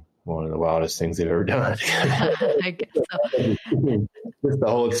one of the wildest things they've ever done. I guess so. Just the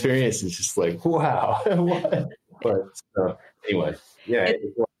whole experience is just like, wow. But anyway, yeah,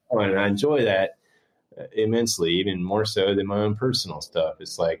 it's fun, and I enjoy that immensely, even more so than my own personal stuff.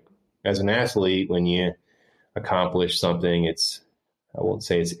 It's like, as an athlete, when you accomplish something, I won't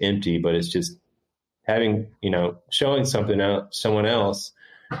say it's empty, but it's just having, showing something out, someone else,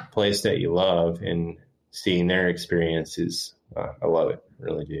 a place that you love, and seeing their experiences. I love it. I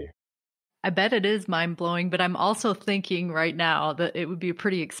really do. I bet it is mind blowing, but I'm also thinking right now that it would be a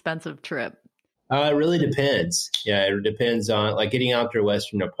pretty expensive trip. It really depends. Yeah, it depends on, like, getting out to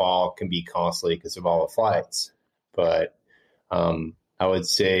Western Nepal can be costly because of all the flights. But I would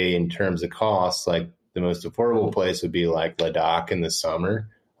say in terms of cost, like the most affordable place would be like Ladakh in the summer.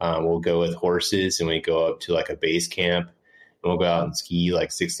 We'll go with horses and we go up to like a base camp and we'll go out and ski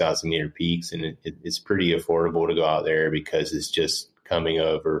like 6,000 meter peaks. And it's pretty affordable to go out there because it's just coming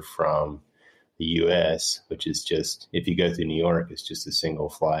over from the US, which is just, if you go through New York, it's just a single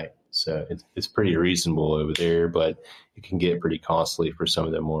flight. So it's pretty reasonable over there, but it can get pretty costly for some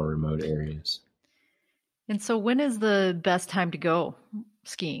of the more remote areas. And so when is the best time to go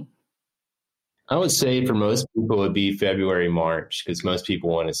skiing? I would say for most people it would be February, March, because most people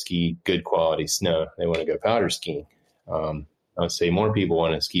want to ski good quality snow. They want to go powder skiing. I would say more people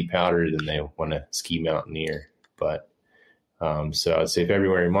want to ski powder than they want to ski mountaineer. But so I would say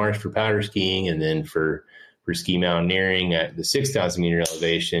February, March for powder skiing, and then for ski mountaineering at the 6,000 meter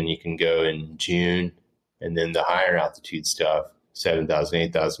elevation, you can go in June, and then the higher altitude stuff, 7,000,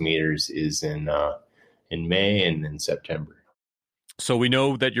 8,000 meters, is in May and then September. So we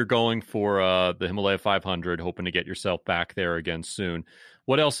know that you're going for the Himalaya 500, hoping to get yourself back there again soon.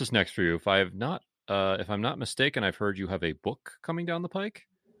 What else is next for you? If I'm not mistaken, I've heard you have a book coming down the pike.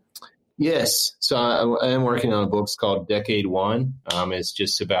 Yes. So I am working on a book called Decade One. It's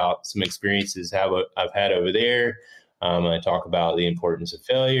just about some experiences I've had over there. I talk about the importance of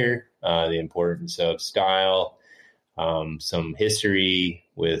failure, the importance of style, some history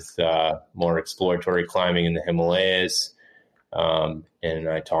with more exploratory climbing in the Himalayas. And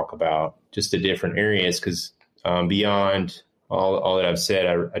I talk about just the different areas because beyond all that I've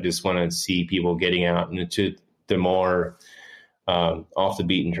said, I just want to see people getting out into the more off the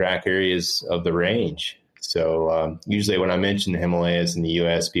beaten track areas of the range. So usually when I mention the Himalayas in the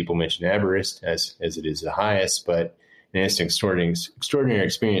U.S., people mention Everest as it is the highest, but it's an extraordinary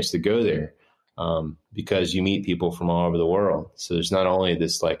experience to go there because you meet people from all over the world. So there's not only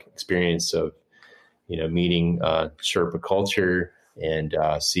this like experience of meeting Sherpa culture and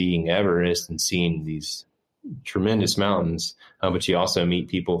seeing Everest and seeing these tremendous mountains, but you also meet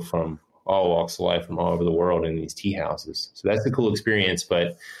people from all walks of life from all over the world in these tea houses. So that's a cool experience.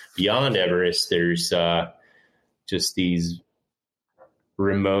 But beyond Everest, there's just these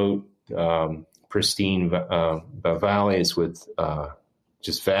remote, pristine valleys with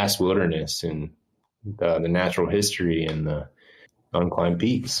just vast wilderness and the natural history and the unclimbed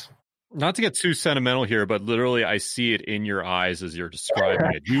peaks. Not to get too sentimental here, but literally I see it in your eyes as you're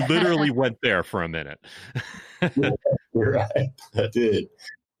describing it. You literally went there for a minute. You're right. I did.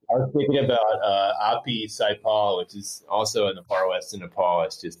 I was thinking about Api Saipal, which is also in the far west of Nepal.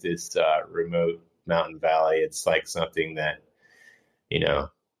 It's just this remote mountain valley. It's like something that,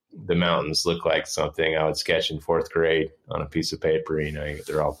 the mountains look like something I would sketch in fourth grade on a piece of paper.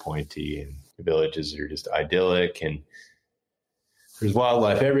 They're all pointy and the villages are just idyllic and there's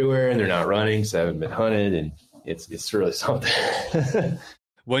wildlife everywhere and they're not running, so they haven't been hunted. And it's really something.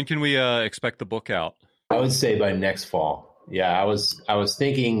 When can we expect the book out? I would say by next fall. Yeah, I was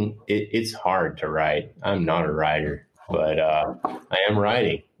thinking it's hard to write. I'm not a writer, but I am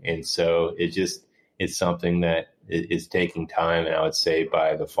writing. And so it's something that is taking time. And I would say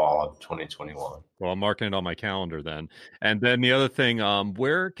by the fall of 2021. Well, I'm marking it on my calendar then. And then the other thing,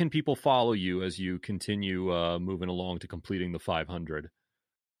 where can people follow you as you continue moving along to completing the 500?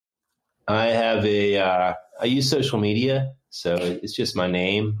 I have I use social media. So it's just my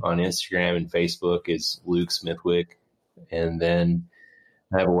name on Instagram and Facebook is Luke Smithwick. And then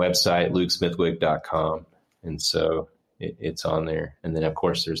I have a website, lukesmithwick.com. And so it's on there. And then, of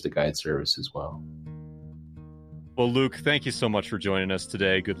course, there's the guide service as well. Well, Luke, thank you so much for joining us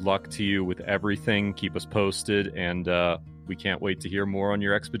today. Good luck to you with everything. Keep us posted. And we can't wait to hear more on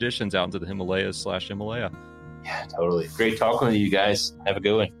your expeditions out into the Himalayas/Himalaya. Yeah, totally. Great talking to you guys. Have a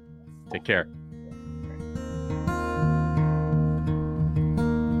good one. Take care.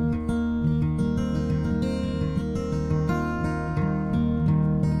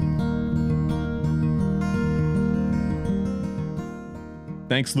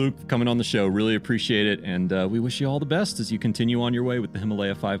 Thanks, Luke, for coming on the show. Really appreciate it. And we wish you all the best as you continue on your way with the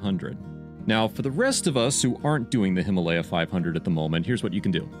Himalaya 500. Now, for the rest of us who aren't doing the Himalaya 500 at the moment, here's what you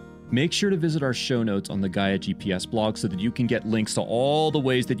can do. Make sure to visit our show notes on the Gaia GPS blog so that you can get links to all the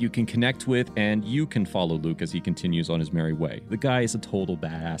ways that you can connect with and you can follow Luke as he continues on his merry way. The guy is a total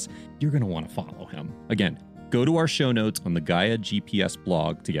badass. You're going to want to follow him. Again, go to our show notes on the Gaia GPS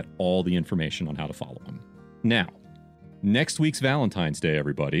blog to get all the information on how to follow him. Now, next week's Valentine's Day,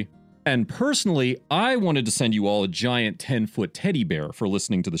 everybody. And personally, I wanted to send you all a giant 10-foot teddy bear for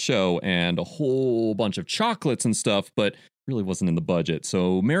listening to the show and a whole bunch of chocolates and stuff, but really wasn't in the budget.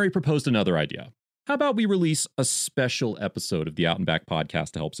 So Mary proposed another idea. how about we release a special episode of the Out and Back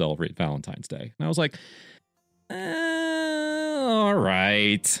podcast to help celebrate Valentine's Day? And I was like, all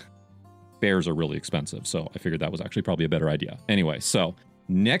right. Bears are really expensive, so I figured that was actually probably a better idea. Anyway, so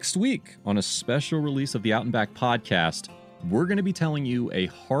next week on a special release of the Out and Back podcast, we're going to be telling you a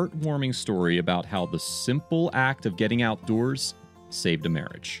heartwarming story about how the simple act of getting outdoors saved a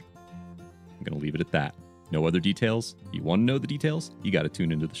marriage. I'm going to leave it at that. No other details. You want to know the details? You got to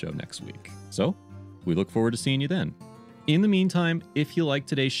tune into the show next week. So we look forward to seeing you then. In the meantime, if you like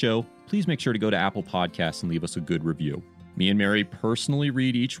today's show, please make sure to go to Apple Podcasts and leave us a good review. Me and Mary personally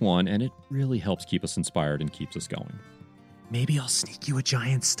read each one, and it really helps keep us inspired and keeps us going. Maybe I'll sneak you a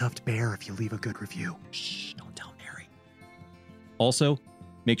giant stuffed bear if you leave a good review. Shh, don't tell Mary. Also,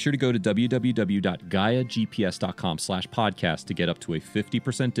 make sure to go to www.GaiaGPS.com/podcast to get up to a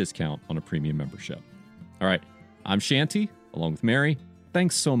 50% discount on a premium membership. All right, I'm Shanty, along with Mary.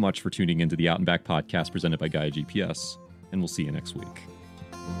 Thanks so much for tuning into the Out and Back podcast presented by Gaia GPS, and we'll see you next week.